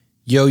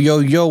Yo, yo,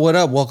 yo, what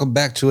up? Welcome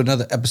back to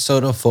another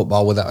episode of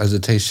Football Without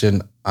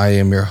Hesitation. I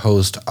am your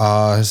host,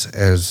 Oz,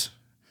 as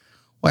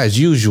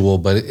usual,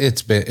 but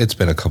it's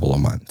been a couple of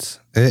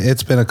months.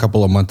 It's been a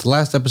couple of months. The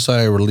last episode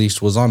I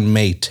released was on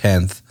May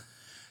 10th.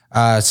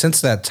 Since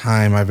that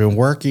time, I've been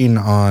working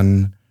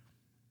on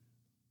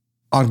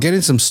getting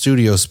some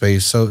studio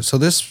space. So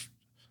this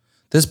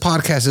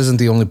podcast isn't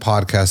the only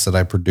podcast that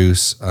I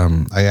produce.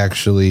 I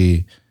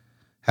actually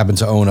happen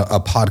to own a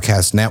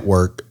podcast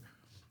network.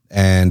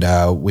 And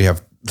we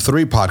have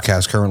 3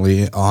 podcasts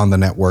currently on the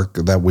network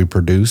that we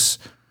produce.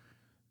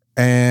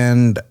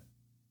 And,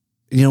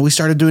 we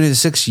started doing it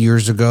 6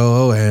 years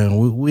ago,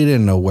 and we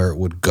didn't know where it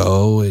would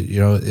go.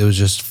 It was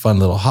just a fun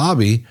little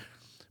hobby.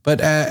 But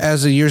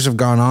as the years have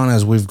gone on,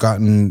 as we've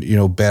gotten,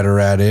 better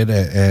at it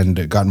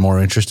and gotten more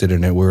interested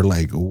in it, we're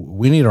like,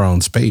 we need our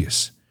own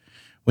space.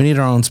 We need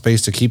our own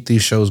space to keep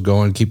these shows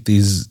going, keep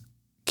making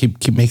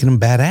them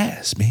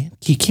badass, man.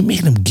 Keep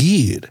making them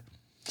good.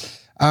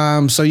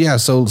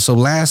 So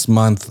last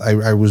month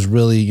I was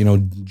really,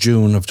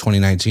 June of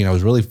 2019, I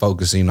was really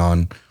focusing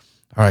on,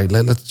 all right,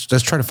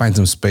 let's try to find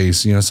some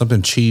space,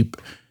 something cheap,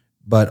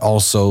 but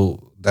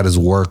also that is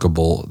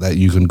workable, that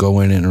you can go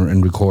in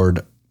and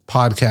record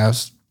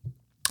podcasts.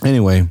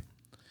 Anyway,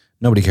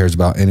 nobody cares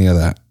about any of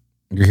that.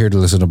 You're here to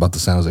listen about the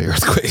San Jose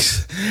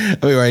Earthquakes.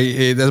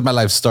 Anyway, that's my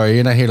life story.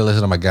 You're not here to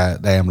listen to my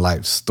goddamn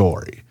life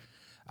story.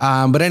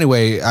 But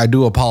anyway, I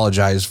do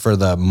apologize for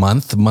the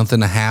month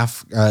and a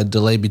half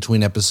delay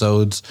between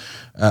episodes.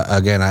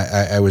 Again,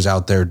 I was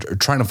out there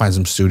trying to find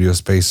some studio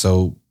space,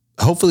 so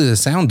hopefully the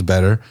sound's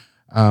better.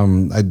 I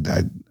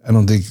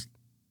don't think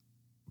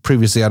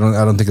previously I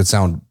don't think it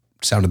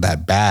sounded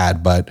that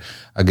bad, but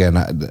again,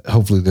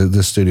 hopefully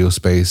the studio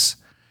space,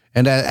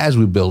 and as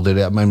we build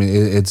it, I mean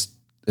it's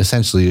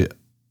essentially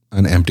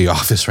an empty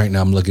office right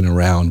now. I'm looking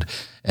around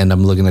and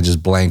I'm looking at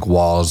just blank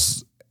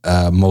walls,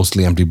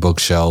 mostly empty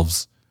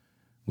bookshelves.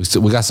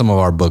 We got some of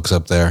our books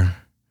up there,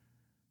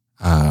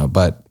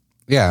 but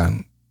yeah,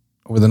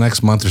 over the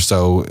next month or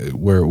so,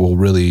 we'll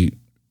really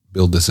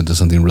build this into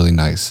something really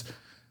nice.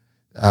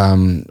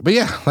 But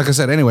yeah, like I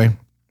said, anyway,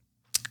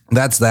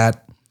 that's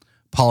that.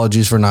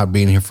 Apologies for not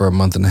being here for a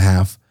month and a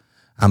half.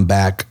 I'm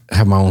back,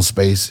 have my own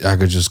space. I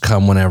could just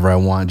come whenever I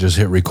want, just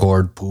hit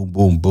record, boom,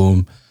 boom,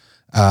 boom.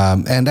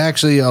 And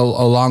actually,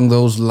 along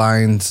those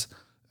lines,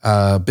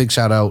 big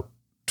shout out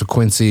to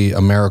Quincy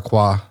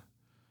Amarikwa.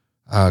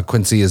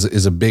 Quincy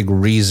is a big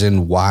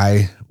reason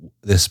why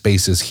this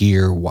space is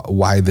here,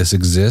 why this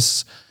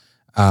exists.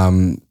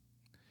 If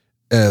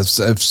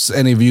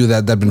any of you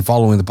that have been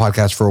following the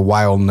podcast for a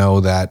while know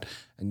that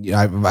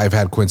I've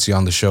had Quincy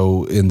on the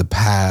show in the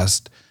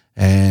past,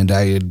 and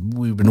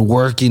we've been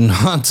working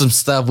on some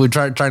stuff. We're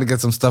trying to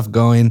get some stuff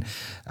going,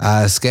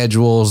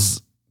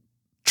 schedules,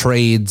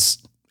 trades,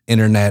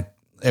 internet,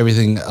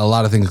 everything. A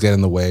lot of things get in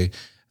the way.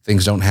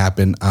 Things don't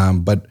happen.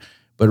 But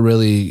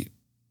really,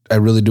 I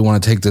really do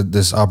want to take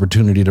this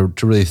opportunity to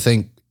really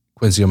thank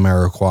Quincy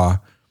Amarikwa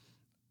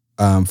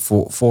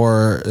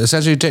for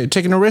essentially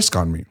taking a risk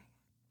on me.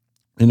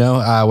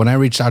 When I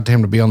reached out to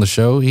him to be on the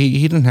show,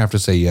 he didn't have to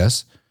say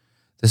yes.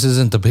 This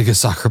isn't the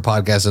biggest soccer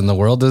podcast in the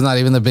world. It's not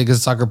even the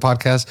biggest soccer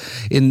podcast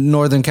in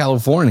Northern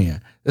California.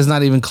 It's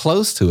not even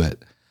close to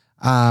it.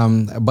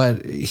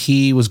 But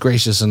he was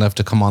gracious enough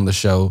to come on the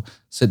show,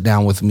 sit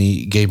down with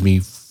me, gave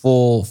me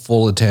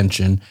full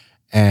attention,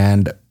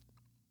 and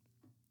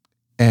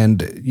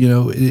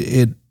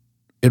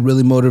it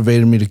really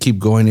motivated me to keep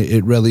going.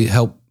 It really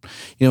helped,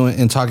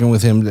 in talking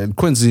with him.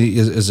 Quincy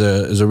is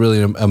a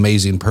really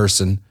amazing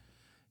person.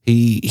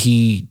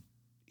 He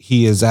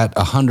is at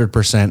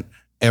 100%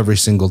 every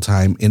single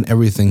time in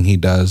everything he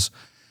does,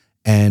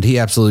 and he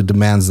absolutely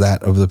demands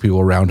that of the people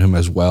around him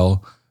as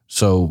well.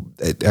 So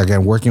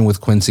again, working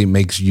with Quincy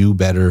makes you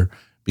better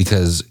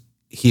because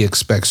he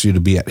expects you to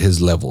be at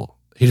his level.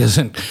 He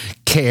doesn't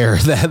care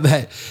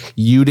that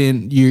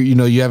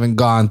you haven't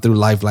gone through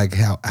life like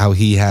how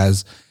he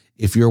has.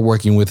 If you're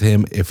working with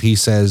him, if he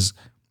says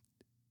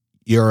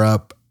you're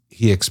up,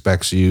 he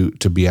expects you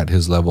to be at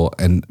his level,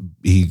 and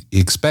he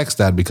expects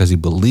that because he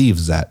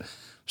believes that.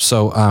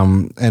 So,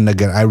 and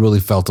again, I really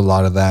felt a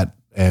lot of that,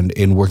 and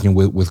in working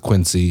with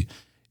Quincy,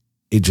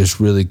 it just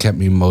really kept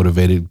me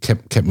motivated,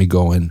 kept me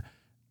going,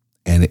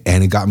 and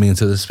it got me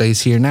into the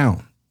space here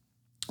now.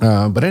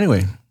 But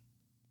anyway,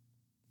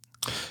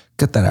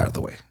 get that out of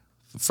the way.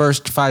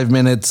 First 5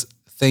 minutes,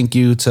 thank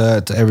you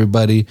to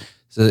everybody.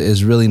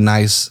 It's really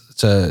nice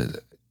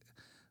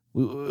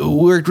we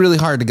worked really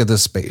hard to get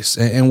this space,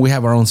 and we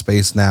have our own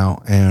space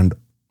now. And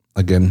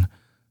again,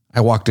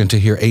 I walked into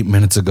here 8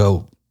 minutes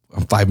ago.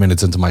 I'm 5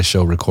 minutes into my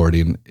show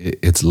recording.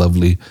 It's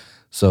lovely.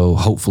 So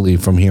hopefully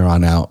from here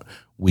on out,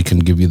 we can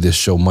give you this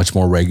show much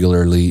more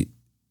regularly.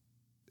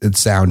 It's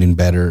sounding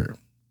better.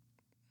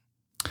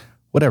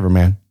 Whatever,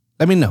 man.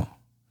 Let me know.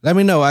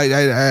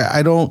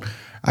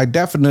 I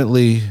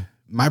definitely,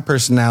 my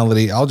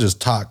personality, I'll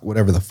just talk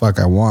whatever the fuck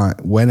I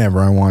want, whenever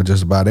I want,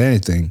 just about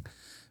anything.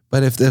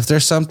 But if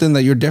there's something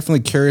that you're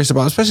definitely curious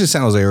about, especially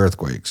San Jose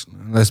Earthquakes,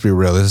 let's be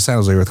real, this is San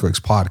Jose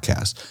Earthquakes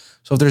podcast.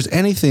 So if there's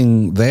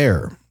anything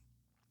there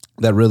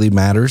that really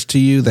matters to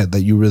you,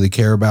 that you really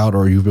care about,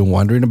 or you've been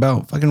wondering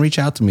about, fucking reach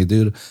out to me,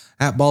 dude.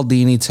 At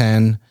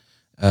Baldini10,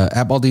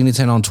 at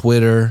Baldini10 on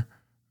Twitter,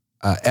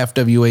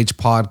 FWH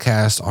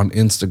Podcast on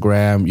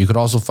Instagram. You could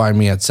also find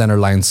me at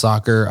Centerline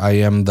Soccer. I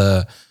am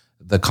the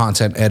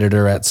content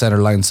editor at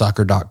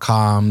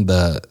centerlinesoccer.com,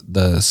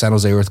 the San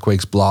Jose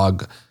Earthquakes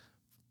blog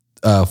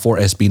for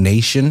SB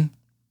Nation.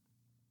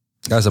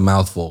 That's a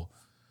mouthful.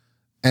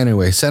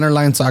 Anyway,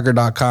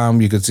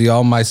 centerlinesoccer.com. You can see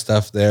all my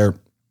stuff there.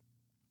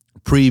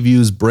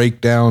 Previews,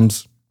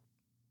 breakdowns,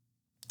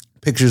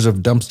 pictures of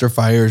dumpster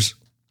fires.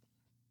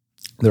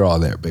 They're all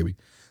there, baby.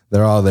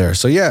 They're all there.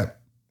 So yeah.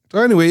 So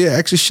anyway, yeah,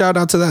 actually shout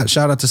out to that.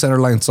 Shout out to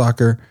Centerline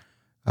Soccer.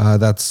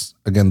 That's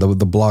again the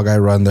blog I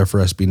run there for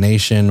SB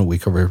Nation. We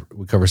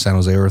cover San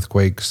Jose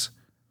Earthquakes.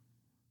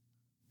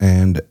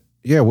 And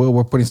yeah,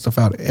 we're putting stuff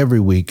out every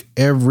week.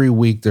 Every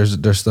week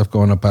there's stuff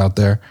going up out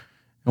there.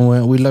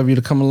 And we love you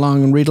to come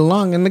along and read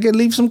along and again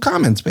leave some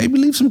comments, baby.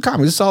 Leave some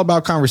comments. It's all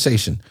about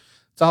conversation.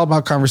 It's all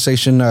about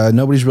conversation.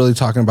 Nobody's really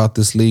talking about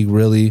this league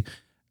really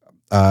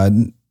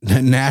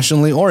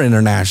nationally or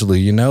internationally.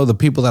 You know, the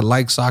people that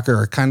like soccer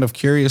are kind of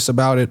curious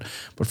about it,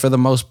 but for the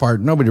most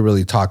part, nobody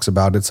really talks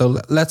about it. So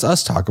let's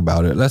us talk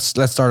about it. Let's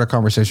start a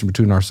conversation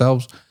between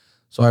ourselves.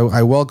 So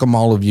I welcome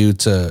all of you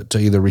to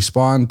either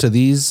respond to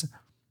these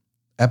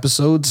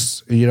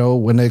episodes, you know,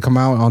 when they come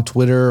out on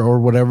Twitter or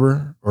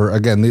whatever, or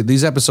again,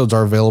 these episodes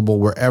are available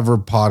wherever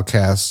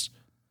podcasts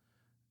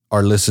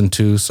are listened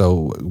to.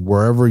 So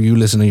wherever you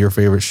listen to your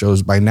favorite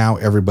shows, by now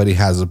everybody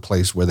has a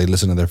place where they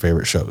listen to their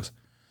favorite shows.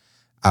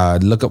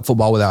 Look up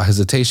Football Without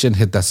Hesitation.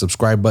 Hit that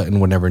subscribe button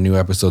whenever new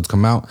episodes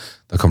come out.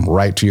 They'll come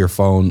right to your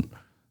phone.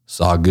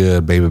 It's all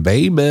good,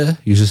 baby.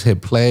 You just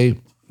hit play.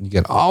 You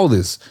get all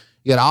this.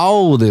 You get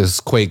all this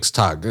Quakes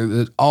talk.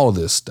 All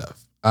this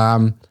stuff.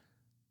 But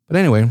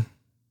anyway,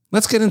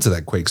 let's get into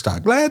that Quakes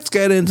talk. Let's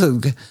get into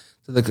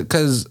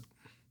because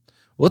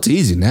well, it's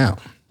easy now.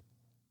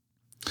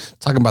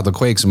 Talking about the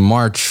Quakes in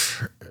March,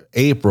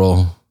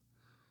 April.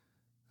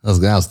 That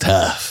was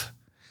tough.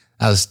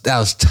 That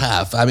was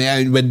tough. I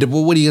mean, but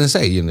what are you gonna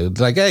say? You know,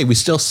 like, hey, we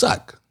still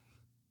suck.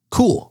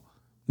 Cool,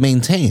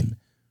 maintain.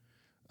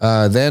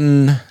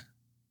 Then,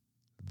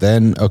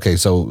 okay.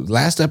 So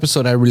last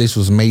episode I released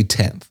was May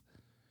 10th.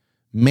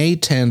 May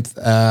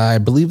 10th, I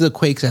believe the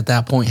Quakes at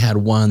that point had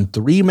won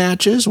 3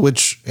 matches,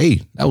 which,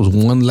 hey, that was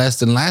one less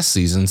than last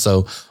season.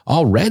 So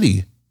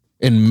already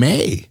in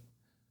May,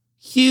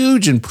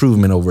 huge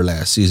improvement over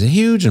last season.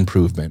 Huge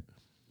improvement.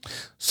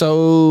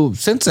 So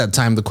since that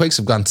time, the Quakes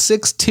have gone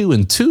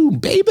 6-2-2,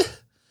 baby.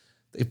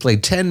 They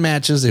played 10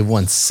 matches. They've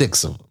won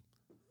 6 of them.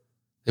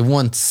 They've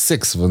won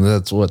 6 of them.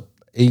 That's what,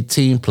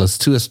 18 plus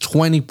 2 is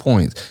 20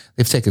 points.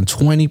 They've taken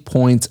 20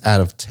 points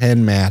out of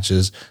 10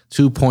 matches,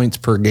 2 points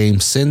per game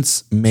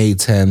since May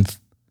 10th.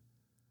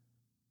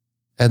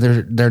 And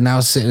they're now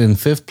sitting in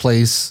 5th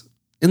place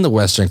in the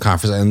Western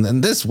Conference.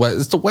 And this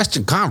it's the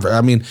Western Conference.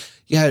 I mean,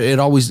 yeah,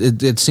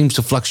 it seems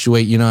to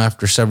fluctuate, you know,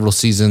 after several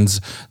seasons.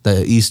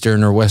 The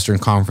Eastern or Western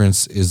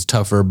Conference is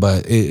tougher,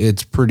 but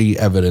it's pretty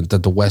evident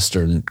that the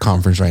Western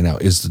Conference right now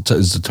is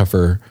the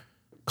tougher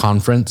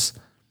conference.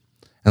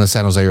 And the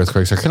San Jose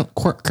Earthquakes are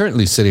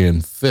currently sitting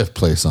in 5th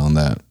place on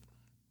that.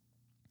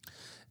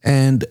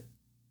 And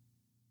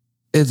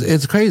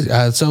it's crazy.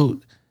 And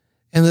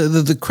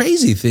the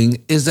crazy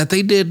thing is that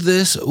they did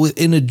this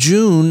in a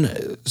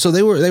June. So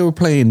they were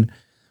playing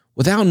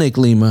without Nick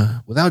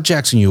Lima, without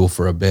Jackson Ewell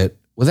for a bit,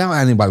 without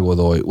Anibal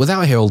Godoy,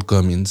 without Harold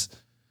Cummings.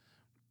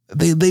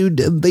 They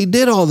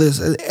did all this.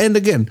 And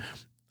again,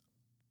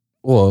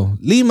 well,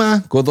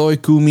 Lima, Godoy,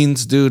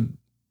 Cummings, dude,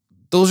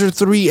 those are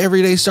 3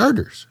 everyday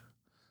starters.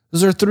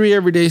 Those are 3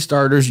 everyday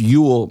starters.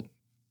 Ewell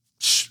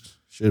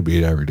should be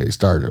an everyday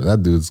starter.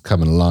 That dude's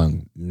coming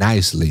along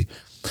nicely.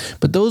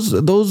 But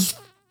those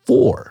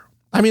 4,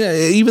 I mean,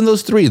 even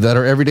those 3 that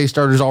are everyday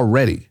starters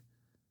already,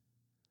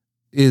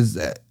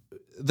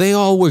 they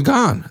all were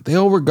gone. They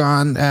all were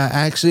gone.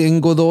 Actually,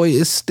 and Godoy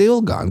is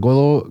still gone.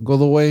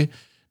 Godoy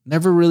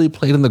never really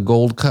played in the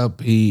Gold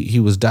Cup. He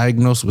was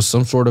diagnosed with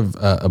some sort of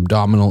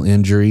abdominal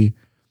injury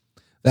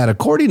that,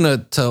 according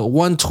to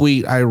one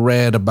tweet I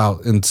read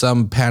about in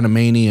some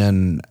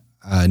Panamanian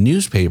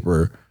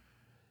newspaper,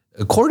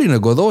 according to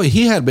Godoy,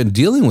 he had been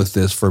dealing with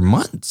this for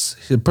months.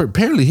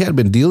 Apparently, he had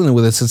been dealing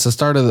with it since the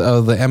start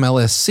of the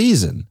MLS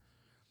season.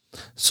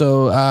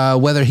 So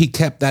whether he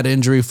kept that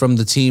injury from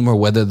the team or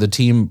whether the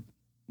team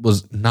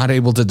was not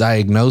able to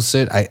diagnose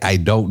it, I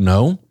don't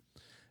know.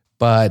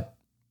 But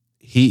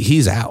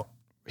he's out.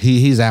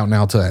 He's out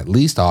now till at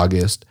least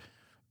August.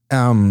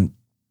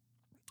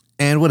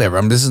 And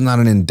whatever. This is not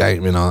an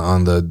indictment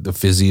on the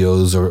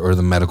physios or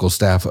the medical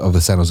staff of the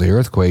San Jose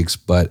Earthquakes,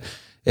 but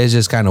it's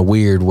just kind of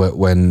weird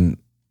when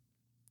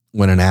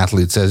an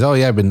athlete says, "Oh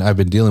yeah, I've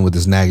been dealing with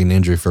this nagging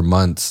injury for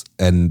months,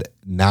 and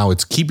now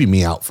it's keeping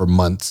me out for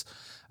months."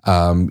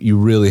 You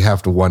really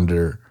have to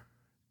wonder,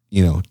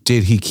 you know,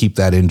 did he keep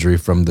that injury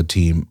from the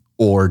team,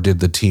 or did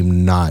the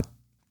team not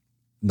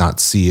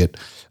see it?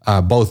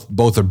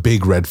 Both are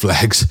big red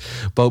flags.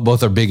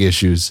 Both are big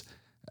issues.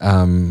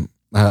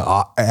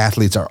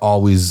 Athletes are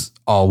always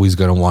always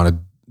going to want to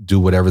do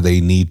whatever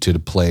they need to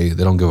play.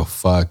 They don't give a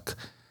fuck.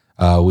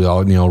 We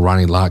all,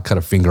 Ronnie Lott cut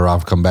a finger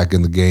off, come back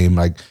in the game.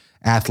 Like,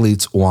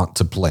 athletes want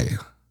to play.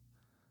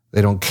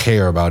 They don't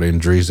care about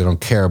injuries. They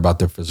don't care about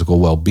their physical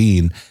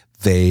well-being.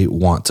 They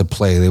want to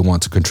play. They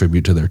want to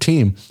contribute to their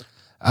team.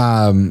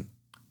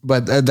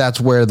 But that's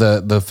where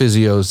the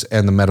physios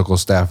and the medical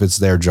staff, it's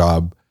their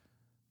job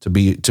to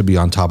be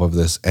on top of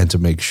this and to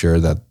make sure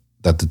that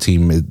the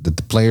team, that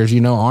the players,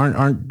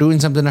 aren't doing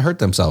something to hurt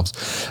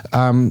themselves.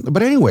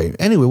 But anyway,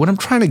 what I'm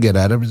trying to get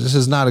at, this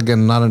is not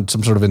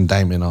some sort of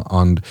indictment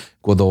on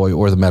Godoy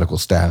or the medical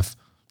staff,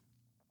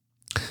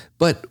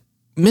 but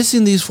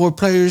missing these 4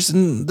 players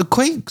and the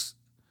Quakes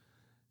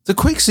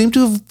seem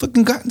to have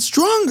fucking gotten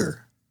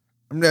stronger.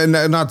 I'm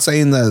not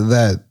saying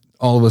that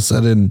all of a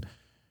sudden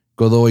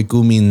Godoy,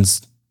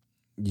 Cummings,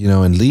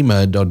 and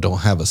Lima don't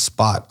have a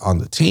spot on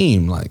the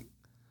team. Like,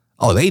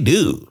 oh, they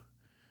do.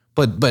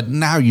 But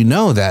now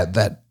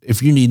that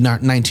if you need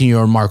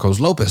 19-year-old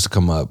Marcos Lopez to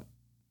come up,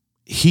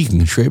 he can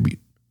contribute.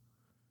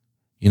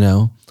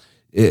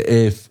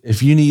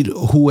 If you need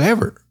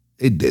whoever,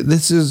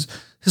 this is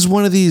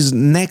one of these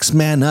next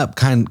man up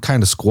kind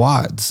of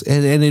squads,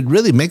 and it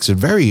really makes it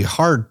very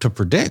hard to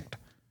predict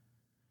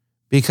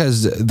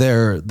because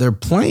they're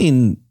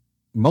playing.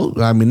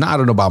 I mean, I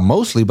don't know about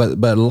mostly, but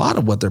a lot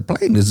of what they're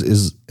playing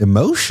is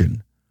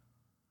emotion.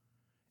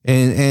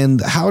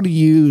 And how do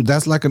you,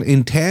 that's like an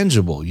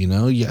intangible,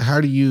 how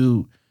do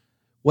you,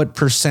 what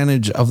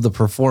percentage of the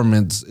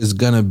performance is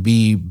going to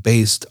be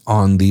based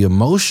on the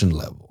emotion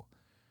level?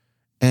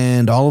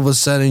 And all of a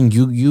sudden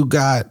you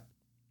got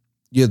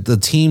the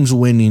team's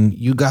winning,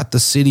 you got the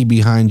city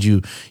behind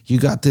you, you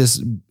got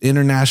this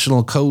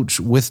international coach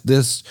with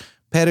this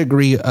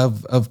pedigree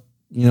of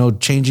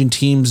changing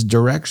teams'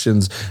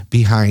 directions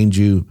behind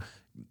you.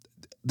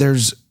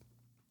 There's,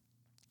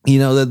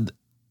 the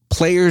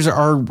players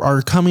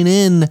are coming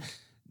in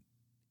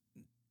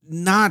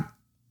not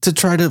to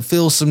try to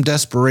fill some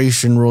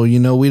desperation role.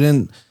 We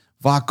didn't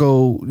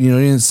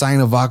didn't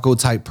sign a Vaco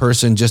type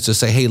person just to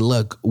say, hey,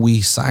 look,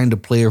 we signed a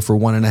player for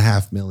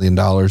 $1.5 million.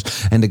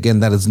 And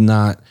again, that is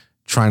not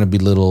trying to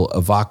belittle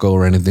a Vaco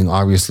or anything.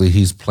 Obviously,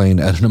 he's playing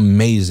at an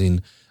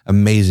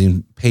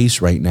amazing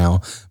pace right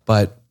now.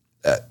 But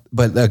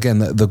again,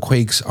 the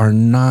Quakes are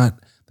not,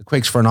 the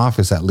Quakes front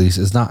office at least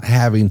is not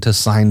having to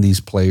sign these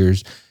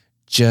players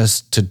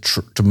just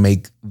to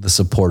make the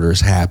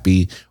supporters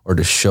happy or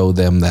to show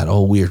them that,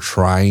 oh, we're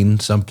trying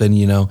something,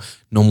 no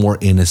more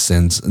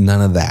innocence,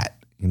 none of that,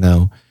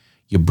 You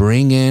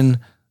bring in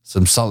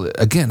some solid,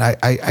 again,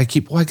 I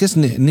guess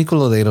Nico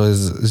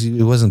Lodeiro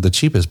he wasn't the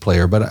cheapest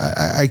player, but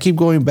I keep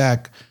going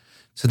back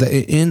to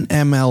in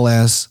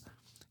MLS,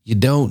 you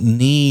don't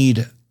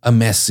need a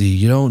Messi,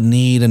 you don't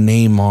need a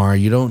Neymar,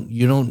 you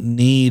don't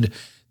need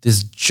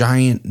this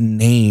giant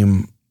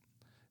name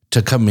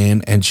to come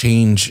in and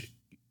change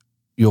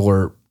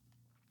your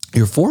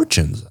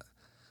fortunes.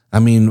 I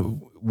mean,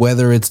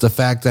 whether it's the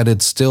fact that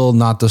it's still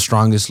not the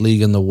strongest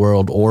league in the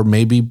world, or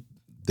maybe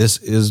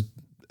this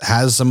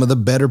has some of the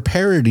better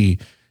parity.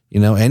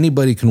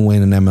 Anybody can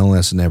win in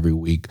MLS in every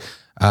week.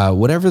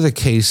 Whatever the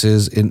case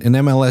is, in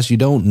MLS, you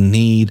don't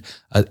need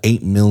an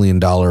 $8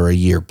 million a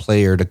year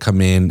player to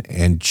come in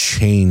and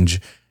change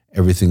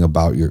everything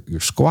about your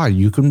squad.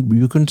 You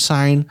can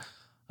sign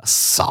a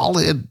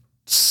solid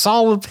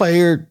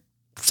player,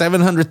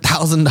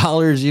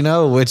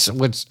 $700,000,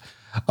 which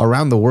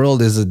around the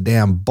world is a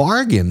damn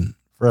bargain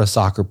for a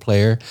soccer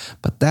player.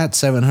 But that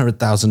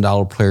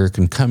 $700,000 player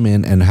can come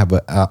in and have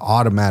an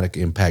automatic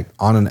impact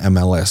on an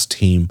MLS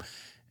team.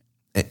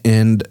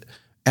 And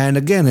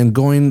again, and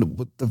going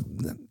with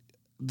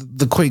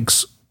the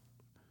Quakes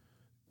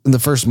in the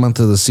first month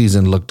of the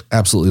season looked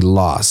absolutely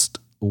lost.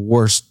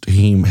 Worst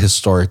team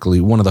historically,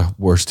 one of the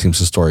worst teams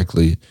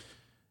historically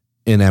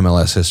in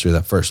MLS history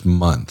that first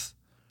month.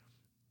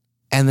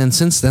 And then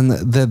since then,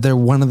 they're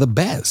one of the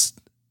best.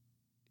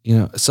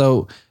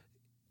 So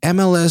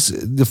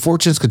MLS, the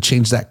fortunes could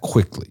change that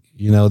quickly.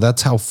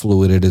 That's how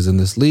fluid it is in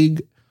this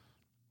league.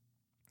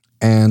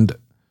 So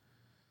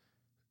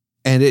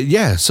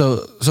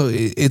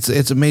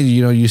it's amazing.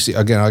 You see,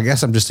 again, I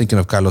guess I'm just thinking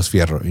of Carlos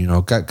Fierro.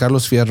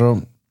 Carlos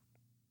Fierro,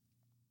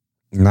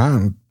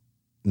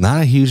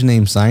 not a huge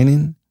name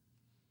signing,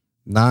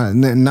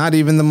 not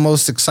even the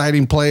most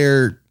exciting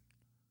player.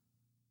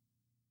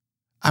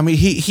 I mean,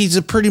 he's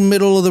a pretty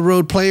middle of the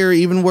road player,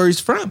 even where he's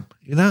from.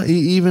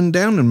 Even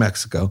down in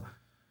Mexico,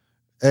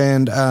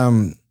 and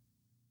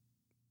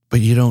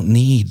but you don't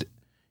need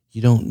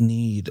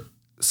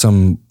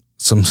some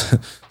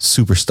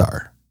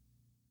superstar.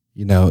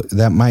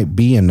 That might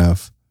be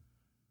enough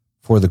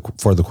for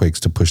the Quakes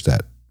to push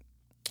that.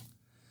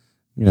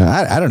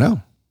 I don't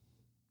know.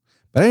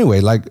 But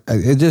anyway, like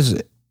it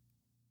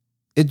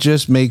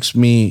just makes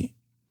me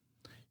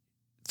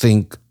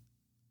think,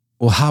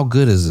 well, how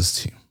good is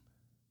this team?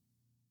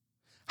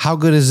 How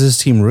good is this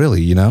team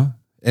really,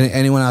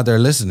 Anyone out there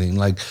listening,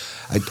 like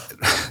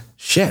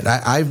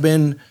I've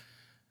been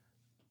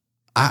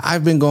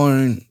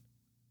going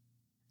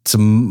to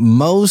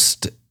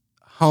most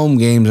home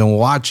games and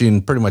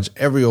watching pretty much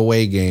every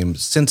away game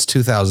since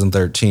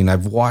 2013.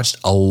 I've watched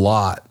a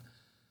lot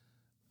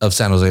of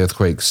San Jose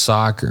Earthquakes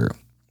soccer.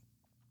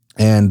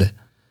 And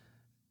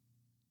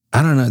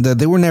I don't know, that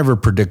they were never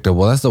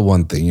predictable. That's the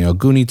one thing,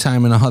 Goonie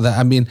time and all that.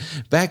 I mean,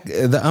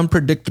 the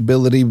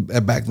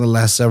unpredictability back in the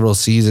last several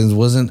seasons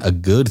wasn't a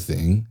good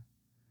thing.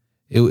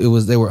 It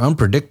was, they were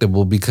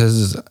unpredictable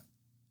because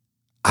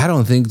I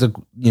don't think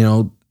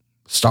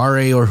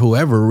Starre or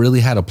whoever really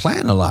had a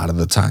plan a lot of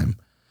the time.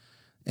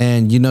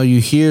 And,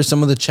 you hear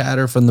some of the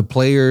chatter from the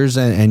players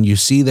and you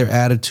see their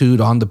attitude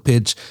on the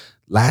pitch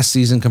last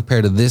season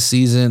compared to this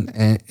season.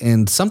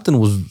 And something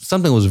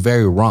was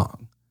very wrong.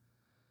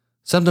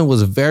 Something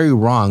was very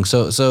wrong.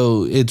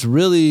 So it's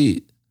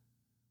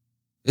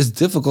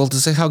difficult to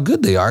say how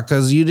good they are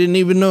because you didn't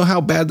even know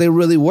how bad they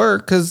really were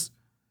because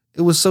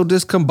it was so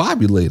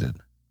discombobulated.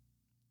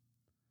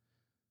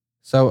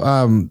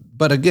 So,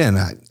 but again,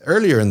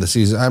 earlier in the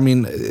season, I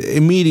mean,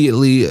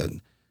 immediately,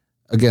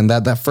 again,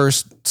 that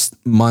first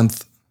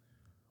month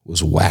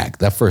was whack.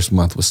 That first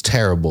month was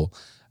terrible.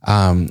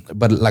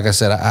 But like I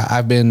said,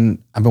 I've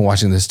been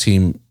watching this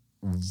team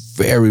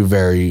very,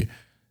 very,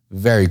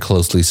 very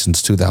closely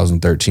since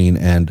 2013,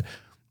 and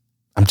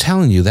I'm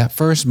telling you, that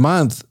first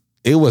month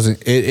it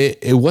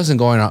wasn't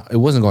going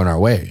our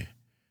way.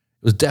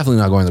 It was definitely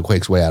not going the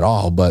Quakes' way at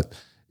all. But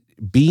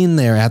being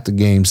there at the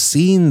game,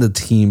 seeing the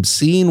team,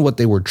 seeing what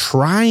they were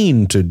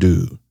trying to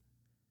do.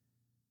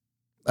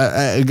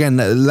 Again,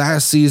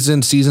 last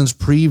season, seasons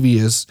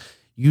previous,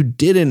 you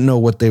didn't know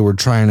what they were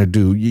trying to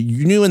do.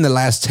 You knew in the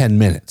last 10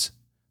 minutes.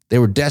 They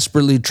were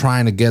desperately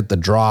trying to get the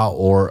draw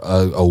or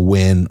a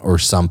win or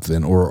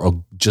something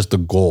or just a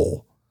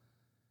goal.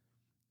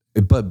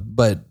 But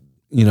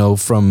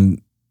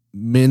from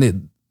minute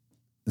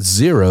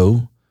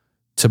 0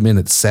 to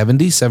minute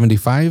 70,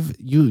 75,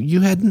 you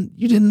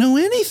didn't know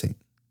anything.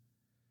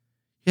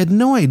 You had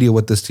no idea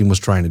what this team was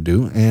trying to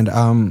do.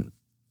 And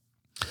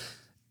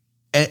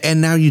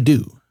now you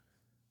do.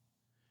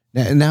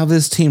 Now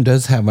this team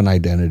does have an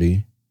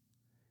identity.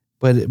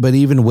 But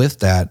even with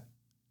that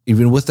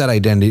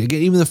identity,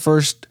 again, even the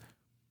first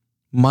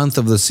month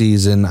of the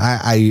season,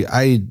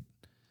 I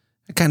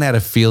kind of had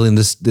a feeling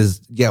this,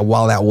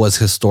 while that was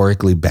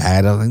historically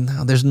bad, I was like,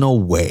 no, there's no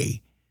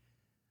way.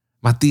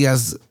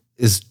 Matias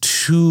is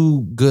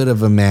too good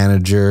of a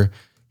manager.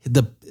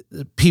 The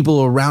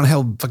people around,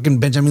 hell, fucking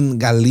Benjamin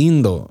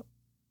Galindo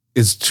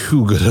is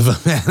too good of a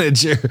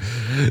manager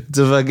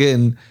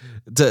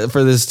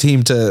for this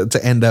team to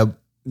end up,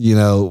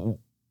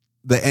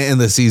 the end of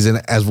the season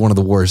as one of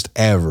the worst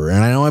ever.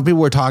 And I know when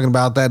people were talking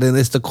about that, and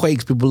it's the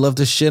Quakes. People love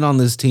to shit on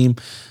this team.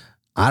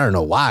 I don't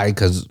know why,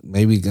 because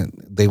maybe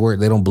they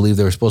don't believe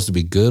they were supposed to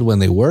be good when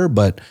they were.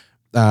 But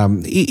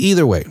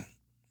either way,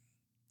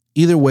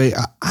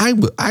 I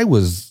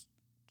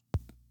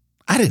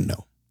didn't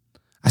know.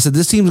 I said,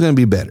 this team's going to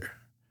be better.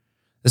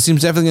 This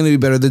team's definitely going to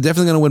be better. They're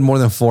definitely going to win more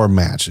than 4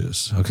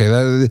 matches.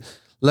 Okay.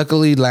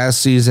 Luckily,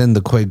 last season,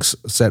 the Quakes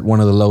set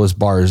one of the lowest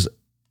bars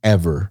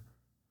ever.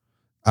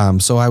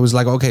 So I was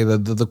like, okay,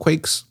 the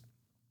Quakes,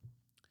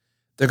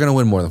 they're going to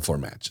win more than 4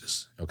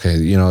 matches.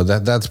 Okay.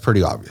 That's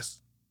pretty obvious.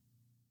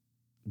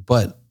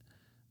 But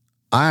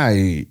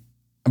I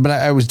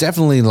was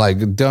definitely like,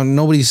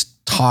 nobody's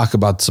talk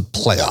about the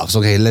playoffs.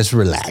 Okay. Let's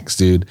relax,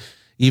 dude.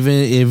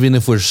 Even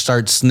if we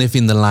start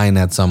sniffing the line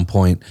at some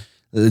point,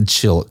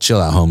 chill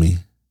out, homie.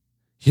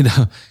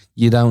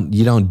 You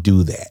don't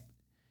do that.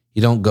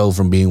 You don't go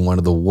from being one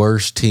of the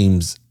worst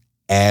teams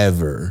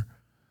ever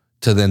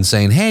to then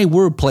saying, hey,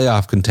 we're a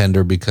playoff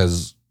contender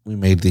because we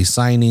made these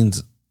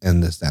signings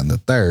and this and the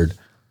third.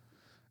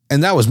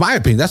 And that was my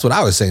opinion. That's what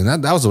I was saying.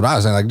 That was what I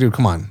was saying. Like, dude,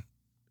 come on.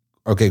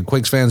 Okay,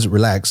 Quakes fans,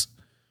 relax.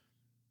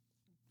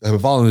 I've been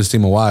following this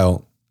team a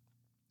while.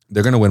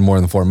 They're going to win more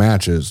than 4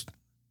 matches.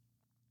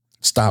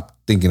 Stop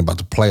thinking about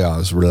the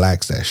playoffs.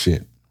 Relax that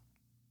shit.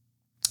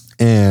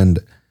 And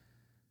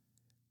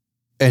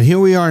here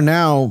we are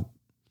now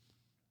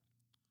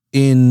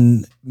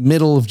in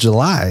middle of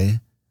July.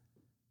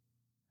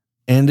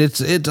 And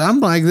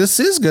I'm like, this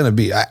is going to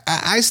be,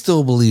 I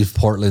still believe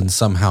Portland's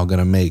somehow going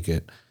to make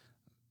it.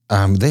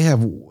 They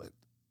have,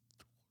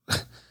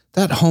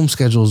 that home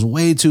schedule is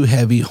way too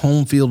heavy.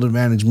 Home field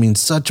advantage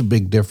means such a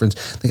big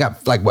difference. They got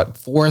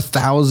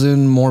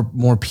 4,000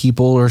 more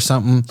people or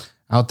something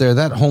out there.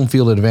 That home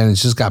field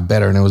advantage just got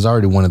better, and it was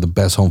already one of the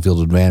best home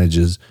field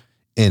advantages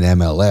in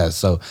MLS.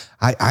 So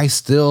I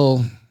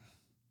still,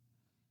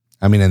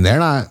 and they're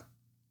not,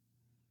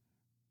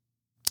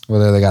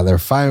 whether they got their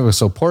 5.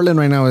 So Portland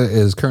right now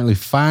is currently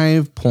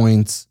 5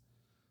 points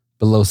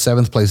below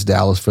 7th place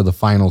Dallas for the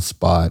final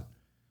spot.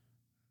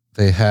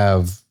 They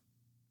have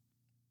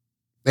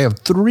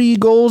 3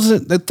 goals,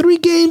 3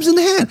 games in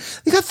hand.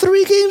 They got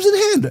 3 games in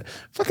hand.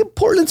 Fucking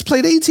Portland's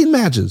played 18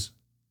 matches.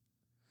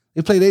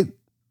 They played 8.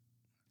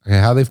 Okay,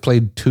 how they've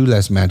played 2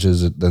 less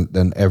matches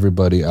than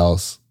everybody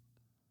else.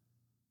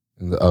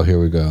 Here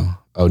we go.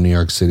 New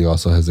York City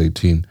also has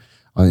 18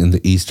 in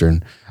the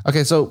Eastern.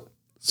 Okay, so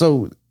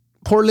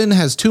Portland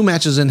has 2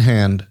 matches in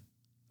hand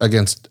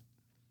against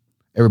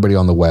everybody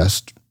on the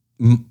West.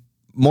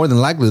 more than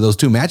likely those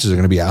two matches are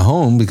going to be at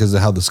home because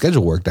of how the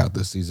schedule worked out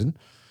this season.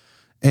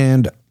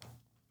 And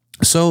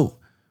so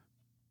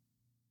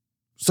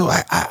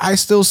I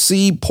still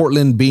see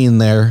Portland being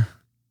there,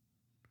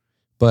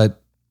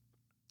 but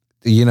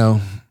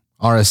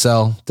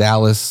RSL,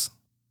 Dallas,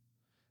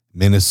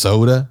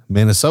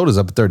 Minnesota's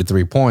up at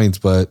 33 points,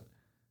 but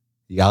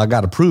y'all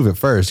got to prove it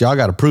first. Y'all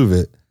got to prove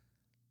it.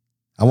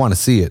 I want to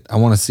see it.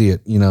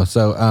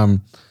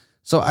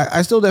 So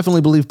I still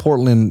definitely believe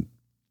Portland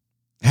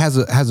has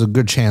a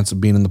good chance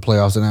of being in the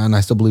playoffs, and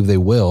I still believe they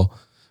will.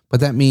 But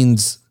that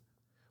means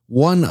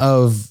one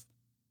of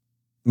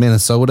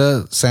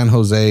Minnesota, San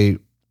Jose,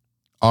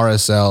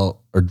 RSL,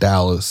 or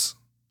Dallas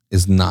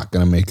is not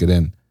going to make it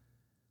in.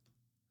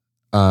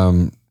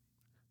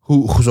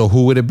 Who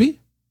would it be?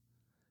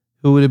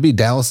 Who would it be?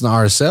 Dallas and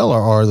RSL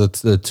are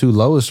the two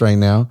lowest right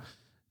now.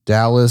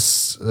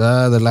 Dallas,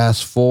 the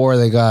last four,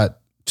 they got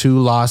 2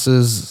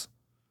 losses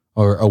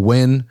or a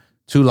win,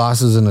 2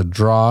 losses and a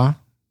draw.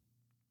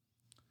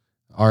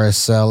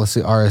 RSL, let's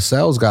see,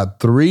 RSL's got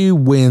 3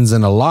 wins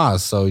and a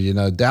loss. So,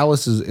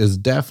 Dallas is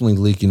definitely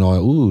leaking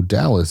oil. Ooh,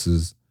 Dallas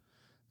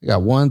they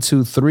got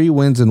 3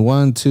 wins and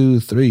 1, 2,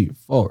 3,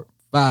 4,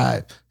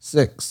 5,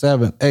 6,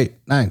 7, 8,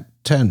 9,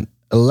 10,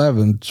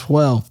 11,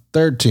 12,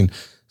 13.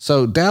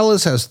 So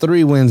Dallas has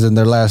 3 wins in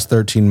their last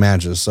 13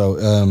 matches.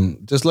 So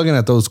just looking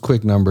at those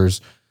quick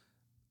numbers,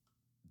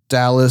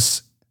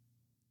 Dallas,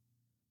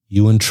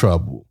 you in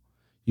trouble.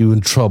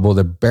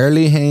 They're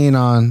barely hanging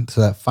on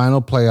to that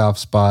final playoff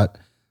spot.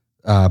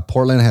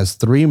 Portland has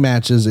 3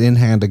 matches in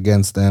hand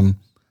against them.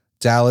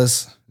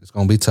 Dallas, it's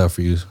going to be tough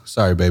for you.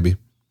 Sorry, baby.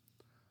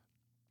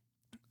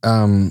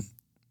 So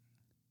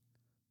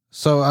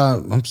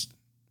I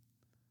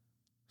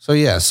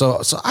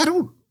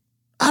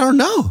don't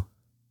know.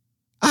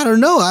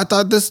 I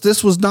thought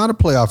this was not a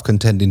playoff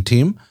contending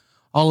team.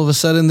 All of a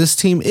sudden, this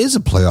team is a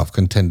playoff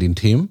contending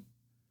team.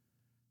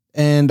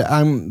 And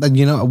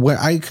where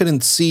I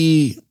couldn't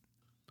see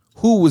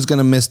who was going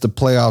to miss the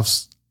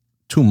playoffs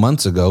 2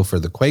 months ago for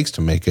the Quakes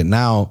to make it.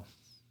 Now,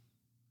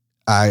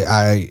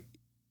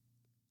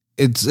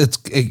 it's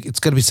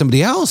got to be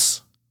somebody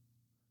else.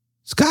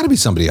 It's got to be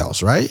somebody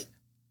else, right?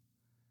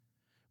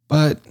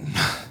 But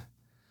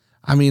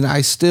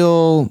I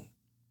still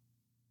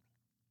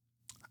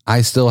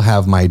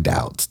have my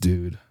doubts,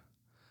 dude.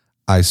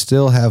 I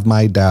still have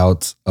my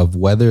doubts of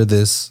whether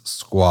this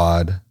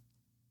squad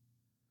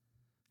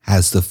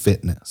has the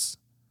fitness.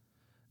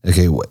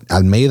 Okay,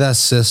 Almeida's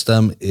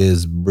system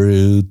is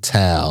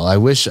brutal. I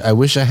wish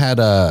I had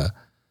the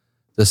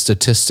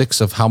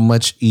statistics of how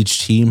much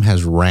each team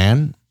has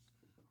ran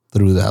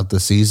throughout the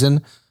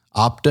season.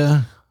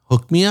 Opta,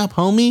 hook me up,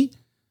 homie.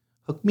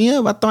 Hook me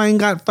up. I thought I ain't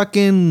got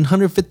fucking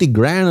 150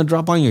 grand to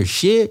drop on your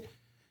shit.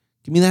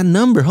 Give me that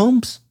number,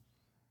 Holmes.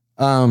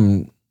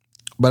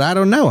 But I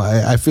don't know.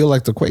 I feel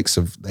like the Quakes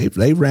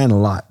they ran a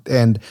lot,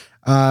 and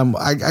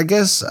I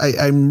guess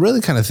I'm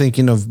really kind of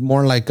thinking of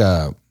more like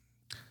a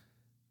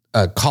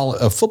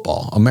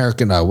football,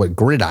 American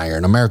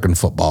gridiron, American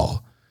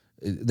football.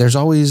 There's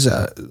always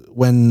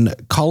when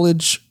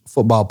college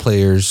football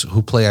players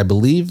who play, I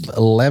believe,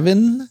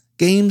 11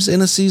 games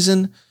in a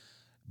season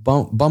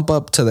bump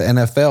up to the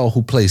NFL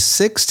who play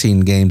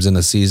 16 games in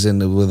a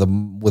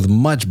season with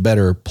much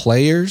better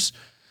players.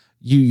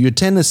 You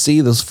tend to see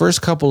those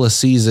first couple of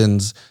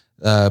seasons,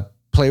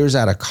 players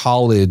out of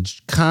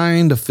college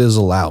kind of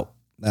fizzle out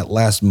that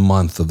last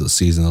month of the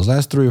season. Those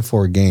last 3 or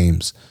 4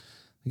 games,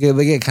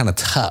 they get kind of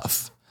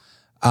tough.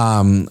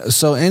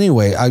 So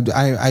anyway,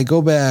 I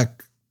go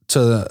back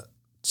to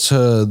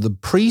the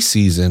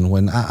preseason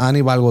when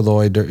Aníbal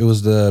Godoy, it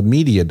was the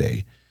media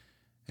day,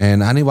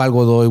 and Aníbal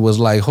Godoy was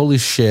like, "Holy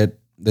shit,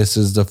 this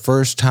is the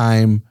first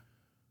time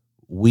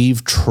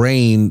we've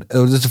trained.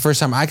 This is the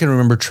first time I can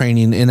remember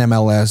training in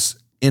MLS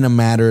in a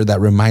manner that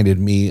reminded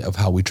me of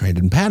how we trained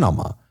in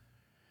Panama."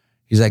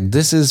 He's like,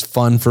 "This is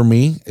fun for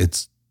me.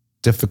 It's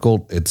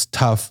difficult. It's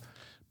tough,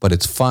 but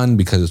it's fun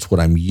because it's what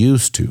I'm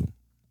used to."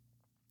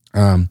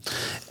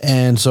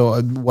 And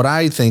so what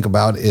I think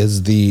about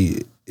is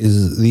the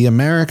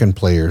American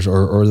players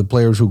or the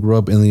players who grew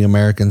up in the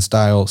American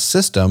style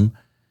system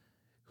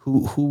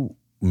who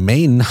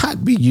may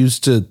not be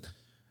used to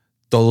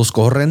todos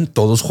corren,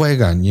 todos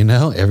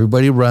juegan,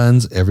 everybody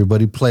runs,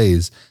 everybody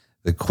plays.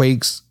 The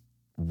Quakes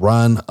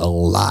run a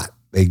lot.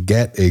 They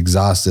get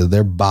exhausted.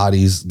 Their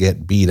bodies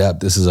get beat up.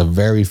 This is a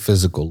very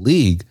physical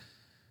league.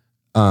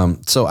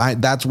 So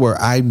that's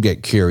where I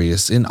get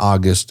curious in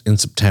August, in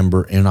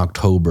September, in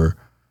October.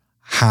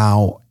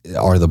 How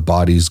are the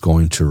bodies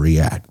going to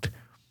react?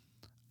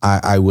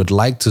 I would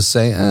like to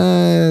say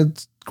we're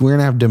going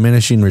to have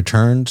diminishing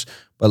returns.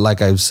 But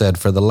like I've said,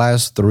 for the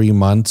last 3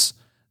 months,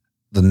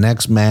 the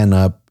next man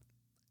up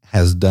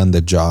has done the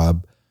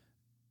job.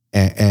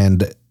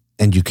 And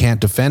you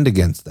can't defend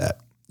against that.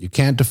 You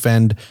can't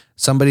defend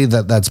somebody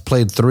that's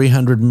played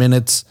 300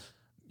 minutes,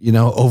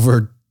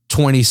 over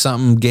 20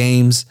 something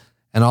games.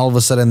 And all of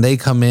a sudden they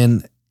come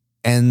in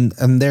and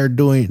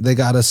they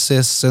got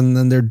assists and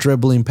then they're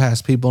dribbling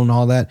past people and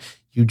all that.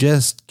 You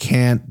just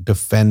can't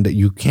defend it.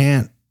 You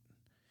can't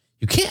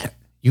You can't.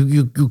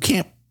 You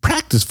can't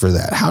practice for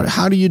that.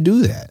 How do you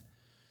do that?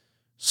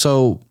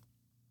 So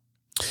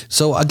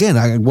again,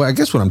 I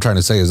guess what I'm trying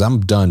to say is I'm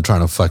done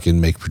trying to fucking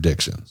make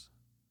predictions.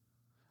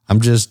 I'm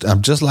just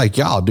like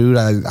y'all, dude.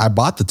 I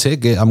bought the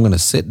ticket. I'm gonna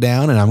sit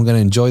down and I'm gonna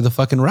enjoy the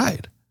fucking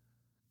ride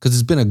because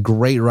it's been a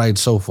great ride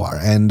so far.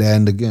 And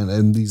again,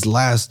 in these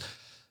last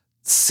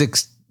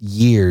 6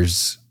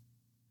 years,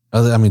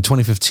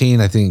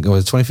 2015, I think it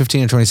was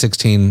 2015 or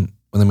 2016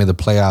 when they made the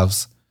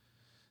playoffs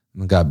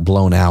and got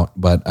blown out.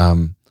 But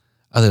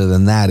other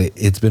than that,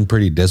 it's been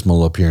pretty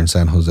dismal up here in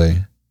San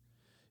Jose.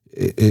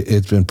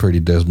 It's been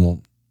pretty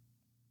dismal.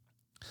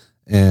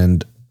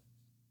 And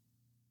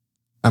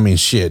I mean,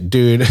 shit,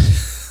 dude,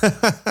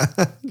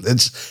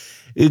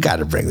 you got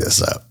to bring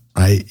this up,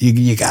 right?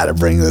 You got to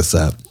bring this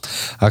up.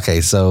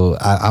 Okay. So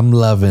I'm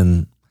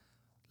loving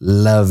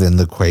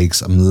the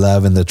Quakes. I'm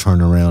loving the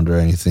turnaround or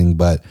anything,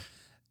 but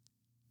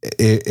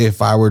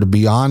if I were to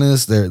be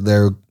honest,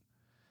 there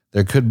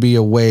could be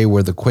a way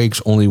where the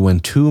Quakes only win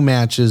 2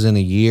 matches in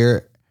a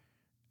year,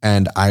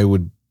 and I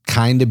would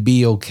kind of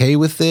be okay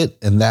with it.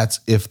 And that's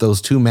if those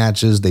 2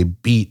 matches, they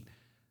beat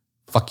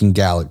fucking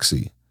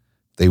Galaxy.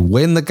 They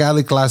win the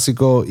Cali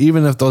Clasico,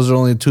 even if those are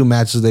only 2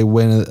 matches they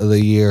win of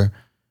the year,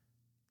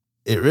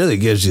 it really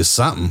gives you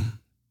something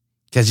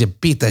because you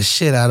beat the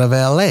shit out of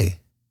LA,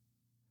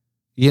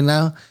 you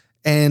know,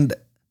 and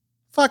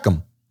fuck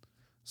them.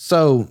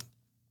 So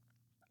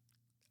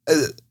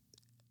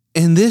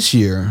in this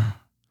year,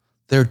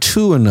 they're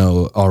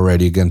 2-0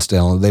 already against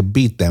LA. They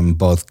beat them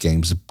both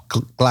games.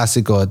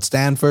 Clasico at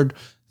Stanford,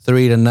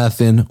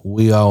 3-0.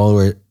 We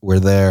all were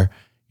there.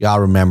 Y'all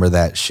remember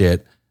that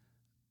shit.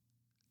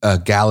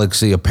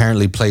 Galaxy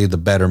apparently played the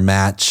better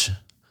match.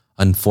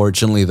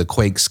 Unfortunately, the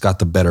Quakes got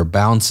the better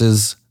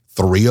bounces,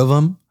 3 of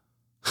them,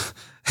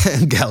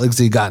 and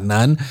Galaxy got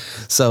none.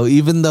 So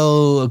even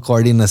though,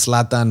 according to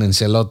Zlatan and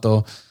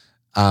Cheloto,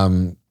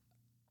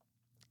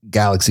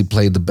 Galaxy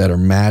played the better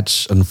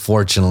match,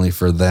 unfortunately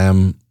for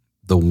them,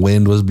 the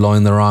wind was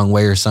blowing the wrong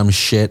way or some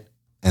shit,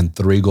 and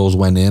 3 goals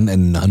went in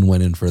and none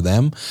went in for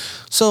them.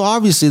 So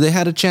obviously they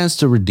had a chance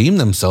to redeem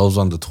themselves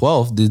on the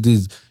 12th.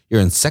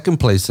 You're in 2nd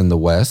place in the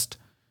West.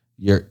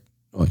 You're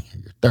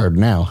 3rd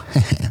now,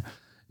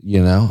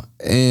 you know,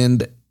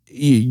 and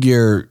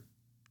you're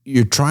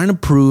trying to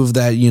prove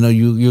that, you know,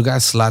 you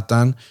got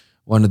Zlatan,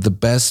 one of the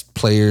best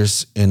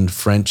players in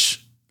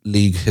French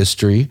league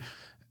history,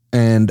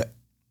 and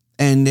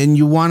then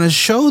you want to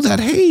show that,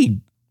 hey,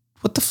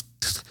 what the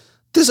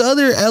this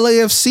other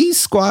LAFC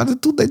squad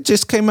that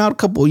just came out a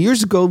couple of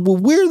years ago, well,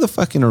 we're the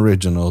fucking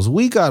originals.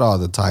 We got all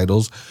the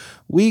titles.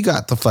 We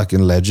got the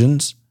fucking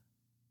legends.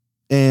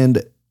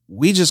 And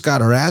we just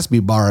got our ass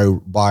beat by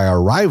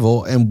our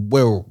rival, and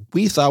where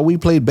we thought we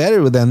played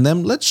better than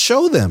them, let's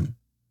show them.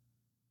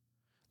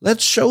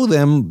 Let's show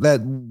them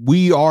that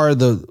we are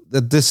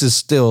that this is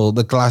still,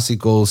 the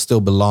Clásico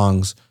still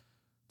belongs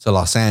to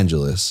Los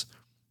Angeles.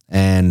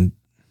 And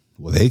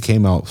well, they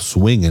came out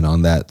swinging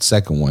on that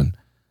second one.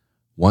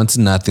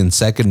 1-0,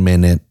 2nd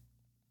minute,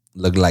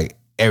 looked like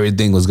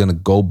everything was going to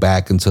go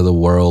back into the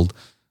world.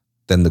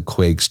 Then the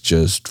Quakes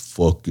just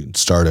fucking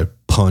started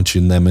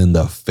punching them in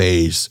the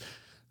face.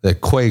 The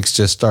Quakes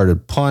just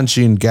started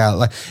punching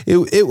like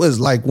it was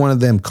like one of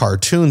them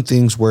cartoon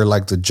things where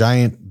like the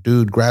giant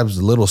dude grabs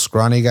the little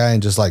scrawny guy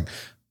and just like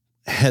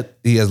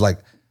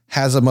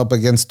has him up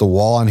against the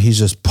wall and he's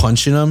just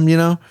punching him, you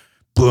know,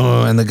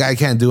 boom, and the guy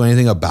can't do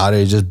anything about it.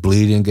 He's just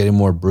bleeding, getting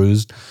more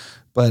bruised.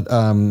 But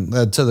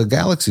to the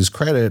Galaxy's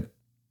credit,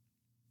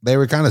 they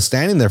were kind of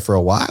standing there for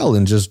a while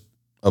and just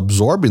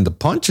absorbing the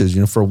punches.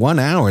 You know, for 1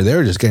 hour, they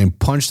were just getting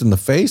punched in the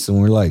face, and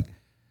we're like,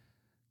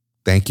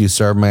 thank you,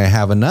 sir. May I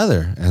have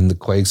another? And the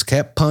Quakes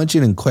kept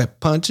punching,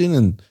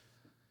 and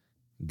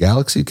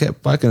Galaxy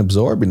kept fucking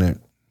absorbing it.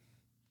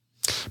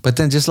 But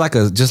then just like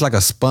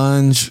a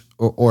sponge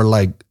or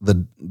like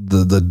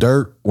the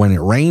dirt when it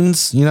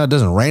rains, you know, it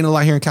doesn't rain a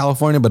lot here in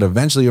California, but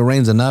eventually it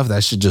rains enough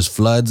that shit just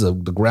floods the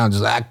ground.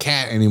 Just I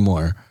can't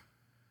anymore.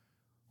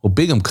 Well,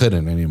 Bingham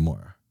couldn't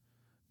anymore.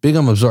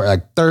 Bingham absorbed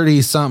like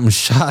 30 something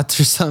shots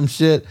or some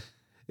shit.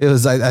 It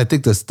was I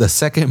think the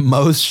second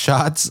most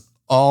shots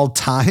all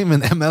time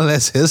in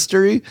MLS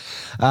history.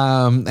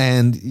 And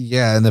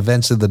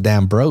eventually the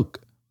dam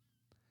broke.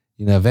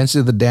 You know,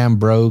 eventually the dam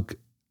broke,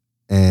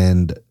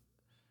 and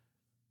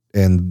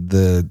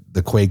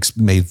the Quakes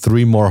made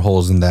 3 more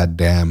holes in that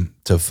dam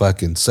to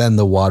fucking send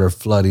the water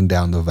flooding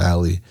down the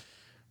valley,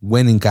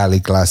 winning Cali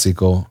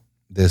Clasico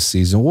this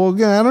season. Well,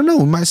 again, I don't know.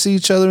 We might see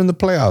each other in the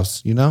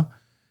playoffs, you know?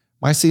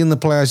 Might see in the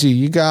playoffs.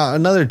 You got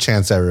another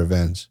chance at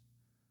revenge.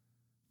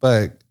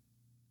 But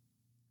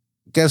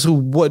guess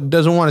what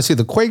doesn't want to see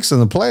the Quakes in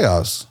the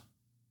playoffs?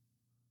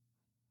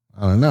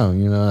 I don't know.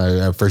 You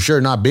know, for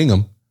sure not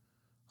Bingham.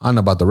 I don't know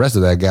about the rest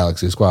of that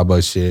Galaxy squad,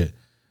 but shit.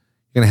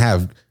 You're going to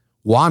have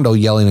Wando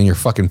yelling in your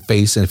fucking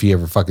face, and if he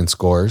ever fucking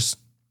scores,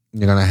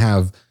 you're going to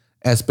have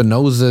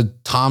Espinoza,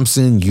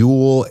 Thompson,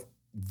 Ewell,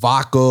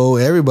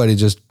 Vaco, everybody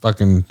just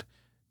fucking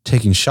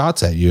taking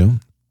shots at you.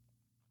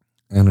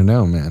 I don't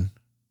know, man.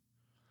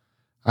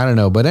 I don't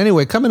know. But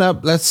anyway, coming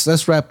up,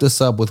 let's wrap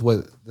this up with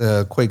what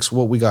the Quakes,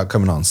 what we got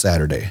coming on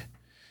Saturday.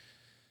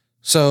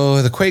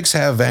 So the Quakes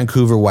have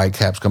Vancouver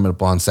Whitecaps coming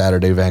up on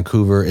Saturday.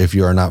 Vancouver, if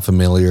you are not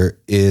familiar,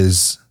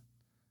 is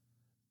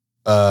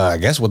I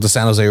guess what the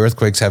San Jose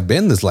Earthquakes have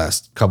been this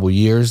last couple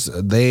years.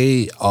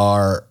 They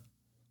are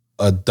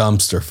a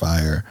dumpster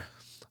fire.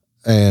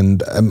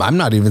 And I'm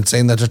not even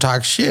saying that to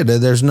talk shit.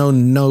 There's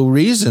no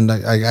reason.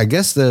 I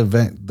guess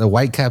the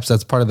Whitecaps,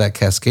 that's part of that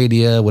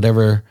Cascadia,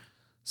 whatever,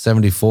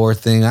 74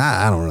 thing.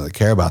 I don't really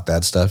care about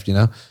that stuff, you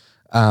know.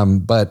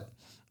 But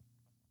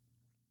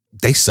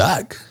they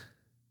suck.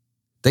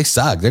 They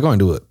suck. They're going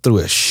through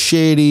a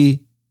shitty.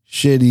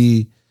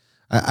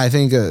 I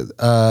think.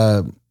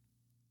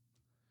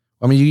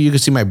 I mean, you can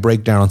see my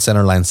breakdown on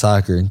Centerline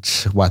Soccer.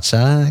 Watch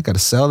out! Got to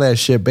sell that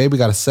shit, baby.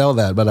 Got to sell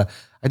that. But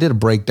I did a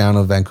breakdown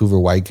of Vancouver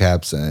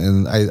Whitecaps,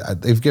 and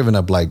they've given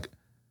up like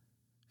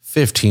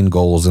 15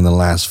 goals in the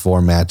last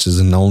 4 matches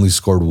and only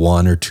scored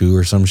 1 or 2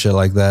 or some shit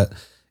like that.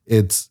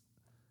 It's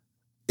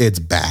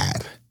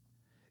bad.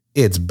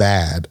 It's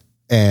bad.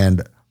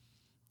 And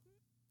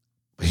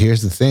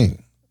here's the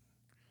thing.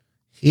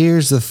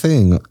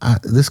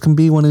 This can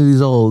be one of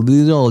these old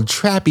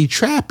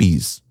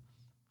trappies.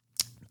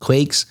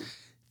 Quakes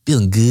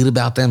feeling good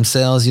about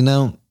themselves, you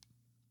know.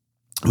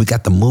 We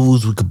got the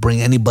moves. We could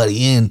bring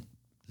anybody in.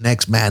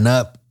 Next man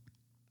up.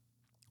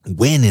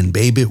 Winning,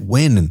 baby,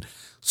 winning.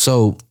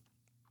 So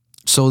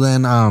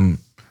then, all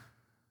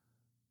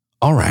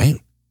right.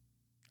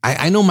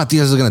 I know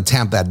Matias is going to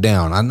tamp that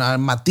down.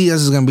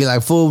 Matias is going to be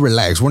like, full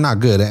relax. We're not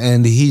good.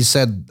 And he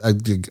said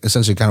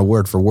essentially kind of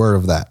word for word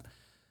of that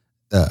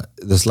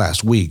this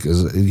last week.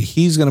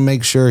 He's going to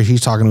make sure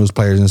he's talking to his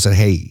players and said,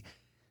 hey,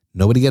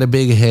 nobody get a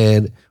big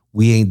head.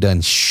 We ain't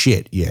done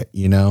shit yet,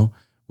 you know?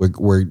 They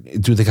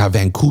got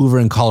Vancouver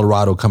and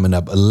Colorado coming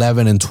up,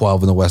 11 and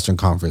 12 in the Western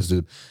Conference,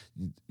 dude.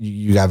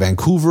 You got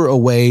Vancouver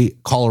away,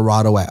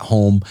 Colorado at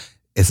home.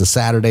 It's a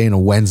Saturday and a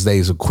Wednesday.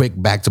 It's a quick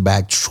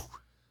back-to-back.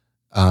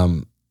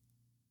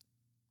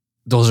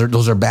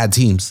 Those are bad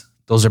teams.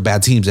 Those are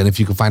bad teams. And if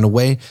you can find a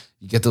way,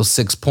 you get those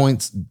 6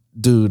 points,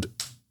 dude.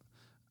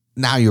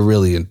 Now you're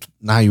really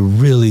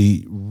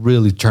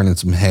turning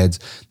some heads.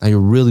 Now you're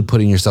really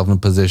putting yourself in a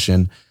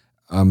position.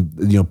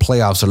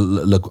 Playoffs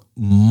look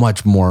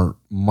much more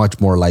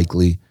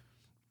likely.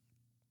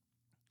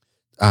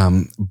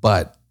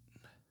 But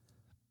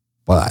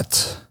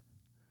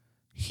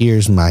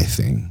here's my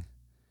thing.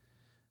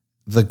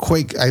 The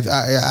Quake,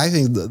 I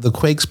think the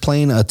Quakes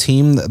playing a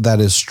team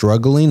that is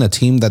struggling, a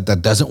team that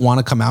doesn't want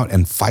to come out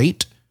and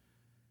fight,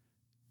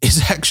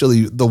 is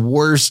actually the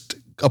worst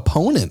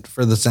opponent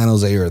for the San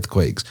Jose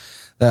Earthquakes.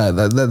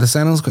 The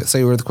San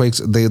Jose Earthquakes,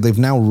 they've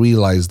now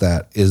realized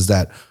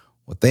that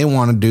what they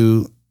want to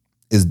do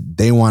is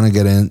they want to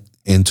get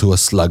into a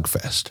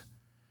slugfest.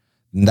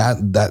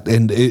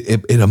 And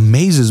it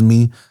amazes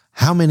me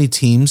how many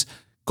teams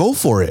go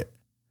for it.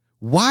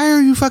 Why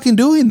are you fucking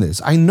doing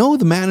this? I know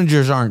the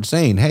managers aren't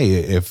saying, hey,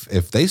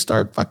 if they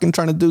start fucking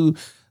trying to do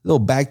little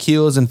back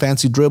heels and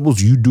fancy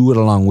dribbles, you do it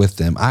along with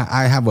them.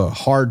 I have a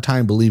hard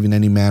time believing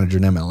any manager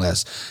in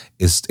MLS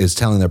is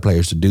telling their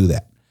players to do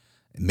that.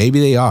 Maybe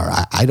they are.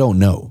 I don't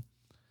know.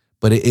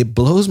 But it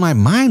blows my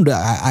mind.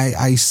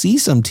 I see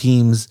some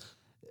teams,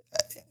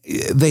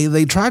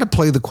 they try to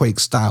play the Quake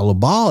style of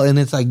ball, and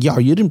it's like, yo,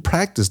 you didn't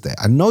practice that.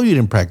 I know you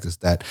didn't practice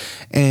that.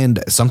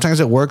 And sometimes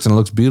it works and it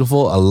looks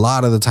beautiful. A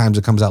lot of the times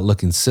it comes out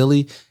looking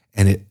silly,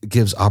 and it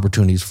gives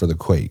opportunities for the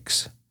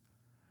Quakes.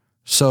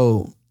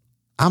 So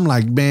I'm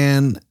like,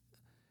 man,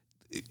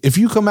 if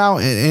you come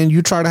out and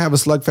you try to have a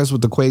slugfest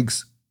with the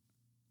Quakes,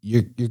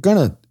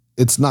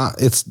 it's not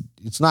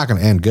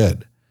gonna end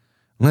good.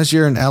 Unless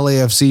you're an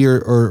LAFC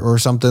or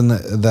something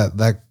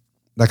that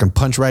can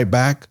punch right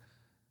back,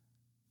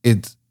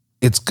 it's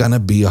gonna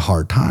be a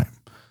hard time.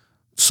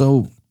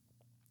 So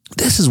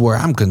this is where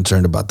I'm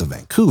concerned about the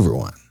Vancouver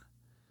one.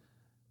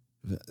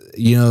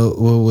 You know,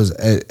 what was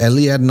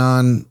Elie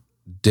Adnan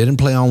didn't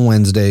play on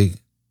Wednesday.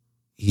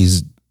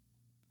 He's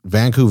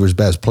Vancouver's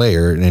best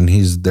player, and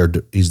he's their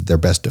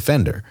best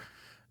defender.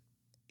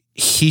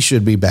 He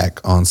should be back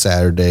on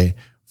Saturday.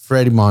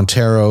 Freddie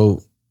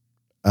Montero,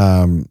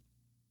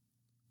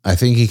 I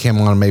think he came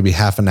on maybe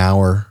half an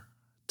hour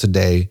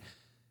today.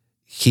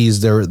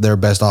 He's their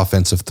best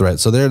offensive threat.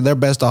 So their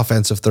best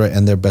offensive threat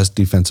and their best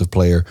defensive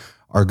player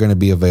are going to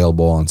be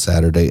available on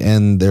Saturday,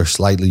 and they're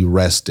slightly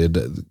rested.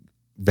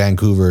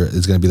 Vancouver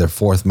is going to be their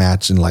 4th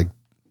match in like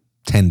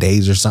 10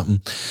 days or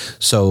something.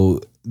 So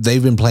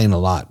they've been playing a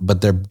lot,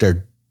 but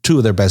they're 2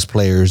 of their best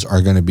players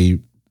are going to be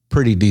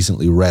pretty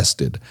decently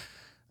rested.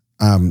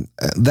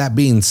 That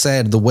being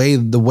said, the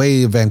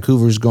way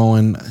Vancouver's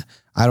going,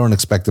 I don't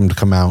expect them to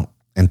come out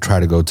and try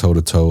to go toe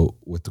to toe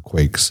with the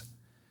Quakes.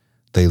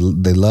 They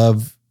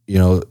love,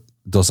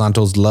 Dos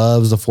Santos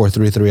loves the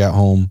 4-3-3 at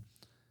home.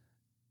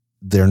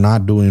 There's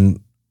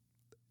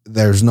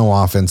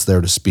no offense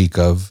there to speak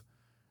of.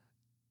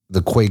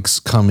 The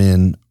Quakes come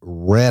in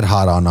red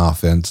hot on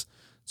offense.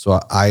 So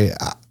I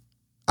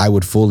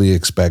would fully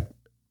expect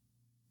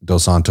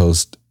Dos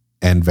Santos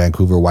and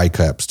Vancouver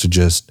Whitecaps to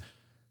just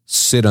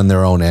sit on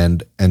their own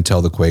end and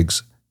tell the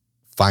Quakes,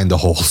 find the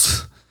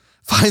holes.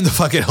 Find the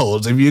fucking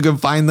holes. If you can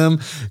find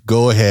them,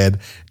 go ahead,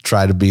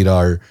 try to beat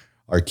our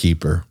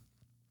keeper.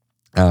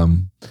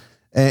 And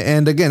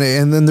again,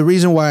 and then the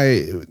reason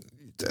why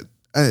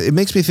it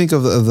makes me think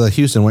of the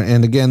Houston one.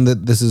 And again,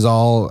 that this is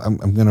all I'm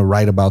going to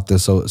write about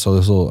this, so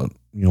this will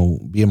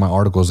be in my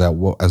articles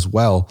as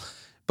well.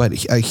 But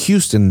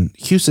Houston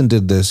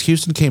did this.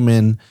 Houston came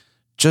in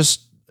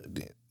just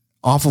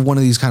off of one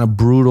of these kind of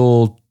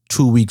brutal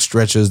 2-week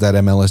stretches that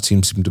MLS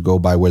teams seem to go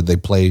by, where they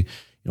play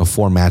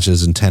 4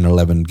 matches in 10 or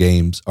 11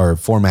 games, or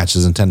 4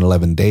 matches in 10 or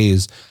 11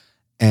 days.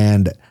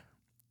 And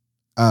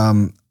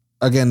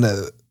again,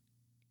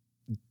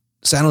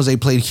 San Jose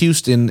played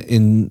Houston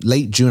in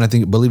late June. I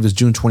believe it was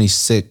June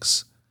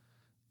 26th,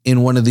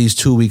 in one of these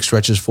 2-week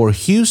stretches for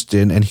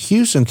Houston. And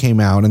Houston came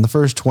out in the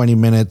first 20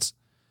 minutes,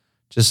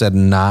 just said,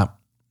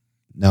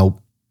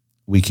 nope,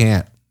 we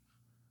can't.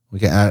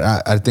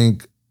 I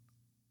think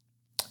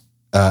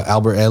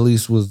Albert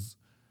Ellis was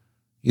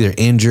either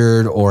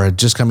injured or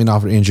just coming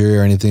off an injury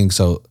or anything.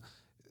 So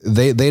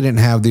they didn't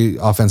have the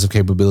offensive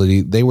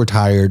capability. They were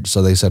tired.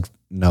 So they said,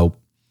 nope,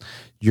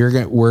 we're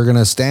going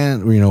to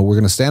stand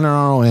on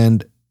our own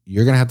end.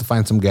 You're going to have to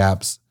find some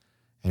gaps.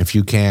 And if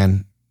you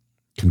can,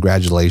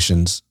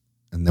 congratulations.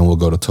 And then we'll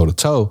go to toe to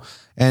toe.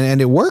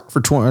 And it worked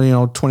for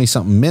 20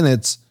 something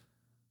minutes.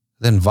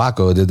 Then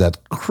Vako did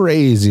that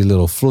crazy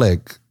little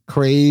flick,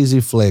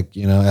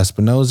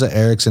 Espinoza,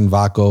 Eriksson,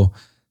 Vako,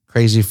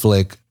 crazy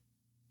flick.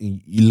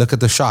 You look at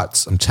the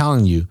shots. I'm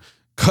telling you,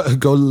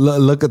 go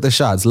look at the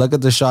shots. Look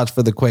at the shots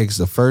for the Quakes,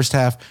 the first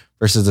half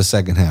versus the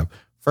second half.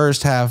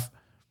 First half,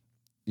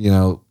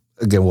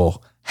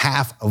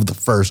 half of the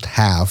first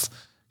half,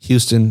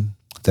 Houston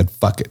said,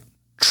 fuck it,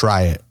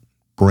 try it,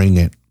 bring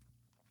it.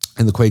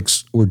 And the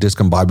Quakes were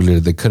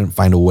discombobulated. They couldn't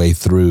find a way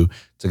through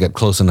to get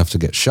close enough to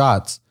get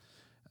shots.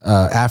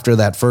 After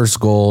that first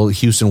goal,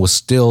 Houston was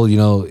still,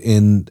 they're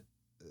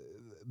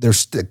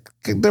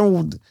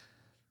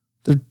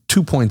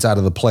 2 points out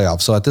of the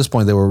playoffs. So at this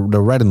point, they're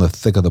right in the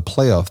thick of the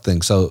playoff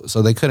thing. So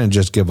they couldn't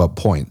just give up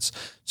points.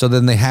 So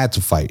then they had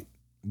to fight.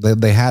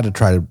 They had to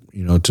try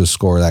to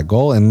score that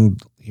goal.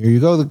 And here you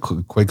go,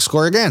 the Quakes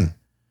score again.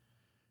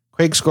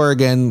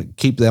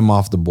 Keep them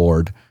off the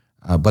board.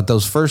 But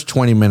those first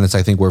 20 minutes,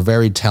 I think, were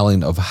very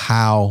telling of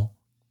how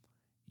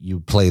you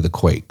play the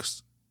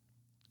Quakes.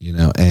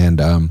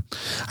 And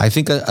I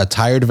think a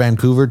tired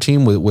Vancouver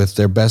team with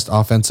their best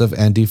offensive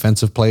and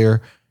defensive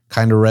player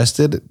kind of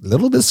rested. A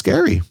little bit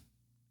scary.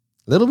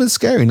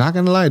 Not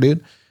going to lie,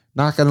 dude.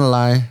 Not going to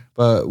lie.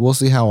 But we'll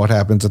see how it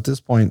happens at this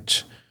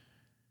point.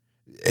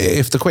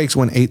 If the Quakes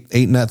win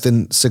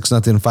 8-0,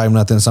 6-0,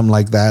 5-0, something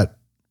like that,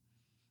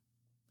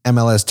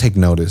 MLS, take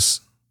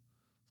notice.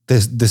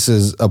 This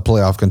is a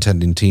playoff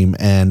contending team.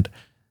 And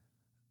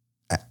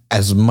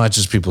as much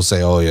as people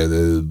say, oh yeah,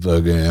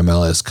 the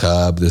MLS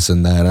Cup, this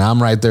and that, and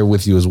I'm right there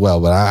with you as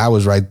well. But I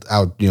was right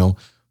out,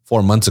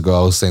 4 months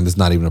ago, I was saying this is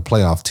not even a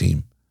playoff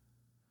team.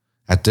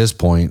 At this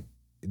point,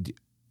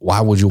 why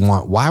would you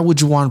want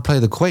to play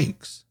the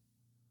Quakes?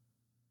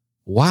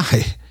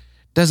 Why?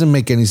 Doesn't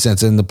make any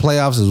sense. And the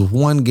playoffs is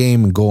one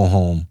game and go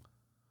home.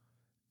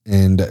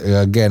 And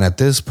again, at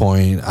this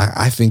point,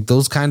 I think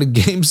those kind of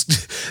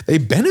games, they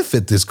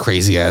benefit this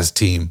crazy ass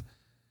team.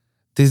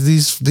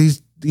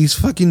 These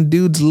fucking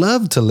dudes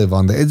love to live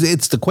on there.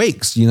 It's the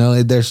Quakes,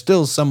 There's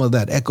still some of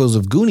that echoes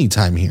of Goonie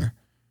time here.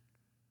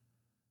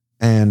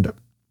 And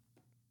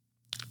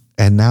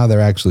now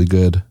they're actually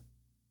good.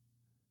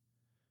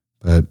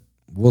 But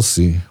we'll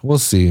see. We'll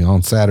see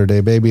on Saturday,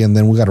 baby. And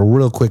then we got a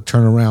real quick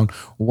turnaround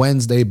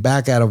Wednesday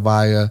back at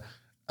Avaya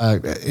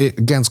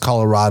against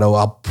Colorado.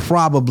 I'll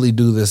probably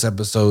do this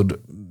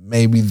episode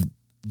maybe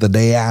the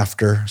day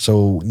after.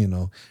 So,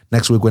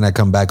 next week when I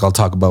come back, I'll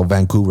talk about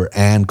Vancouver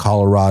and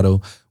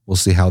Colorado. We'll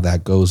see how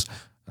that goes.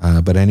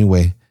 But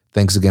anyway,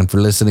 thanks again for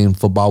listening.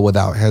 Football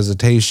Without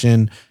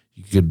Hesitation.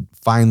 You could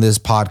find this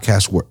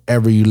podcast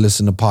wherever you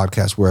listen to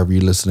podcasts, wherever you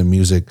listen to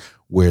music.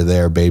 We're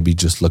there, baby.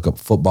 Just look up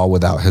Football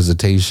Without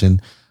Hesitation.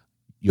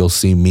 You'll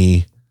see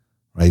me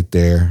right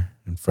there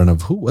in front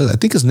of I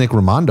think it's Nick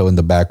Raimondo in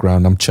the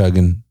background. I'm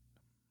chugging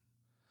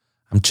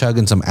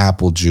some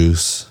apple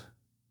juice.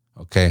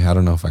 Okay, I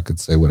don't know if I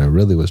could say what I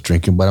really was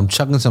drinking, but I'm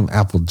chugging some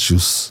apple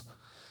juice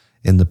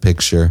in the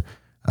picture.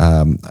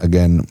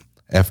 Again,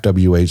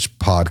 FWH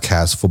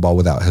Podcast, Football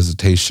Without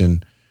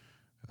Hesitation.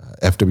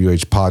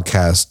 FWH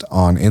Podcast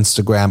on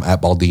Instagram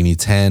at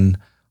Baldini10,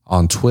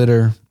 on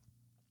Twitter.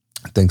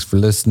 Thanks for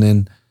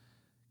listening.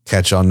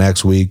 Catch y'all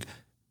next week.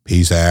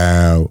 Peace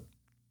out.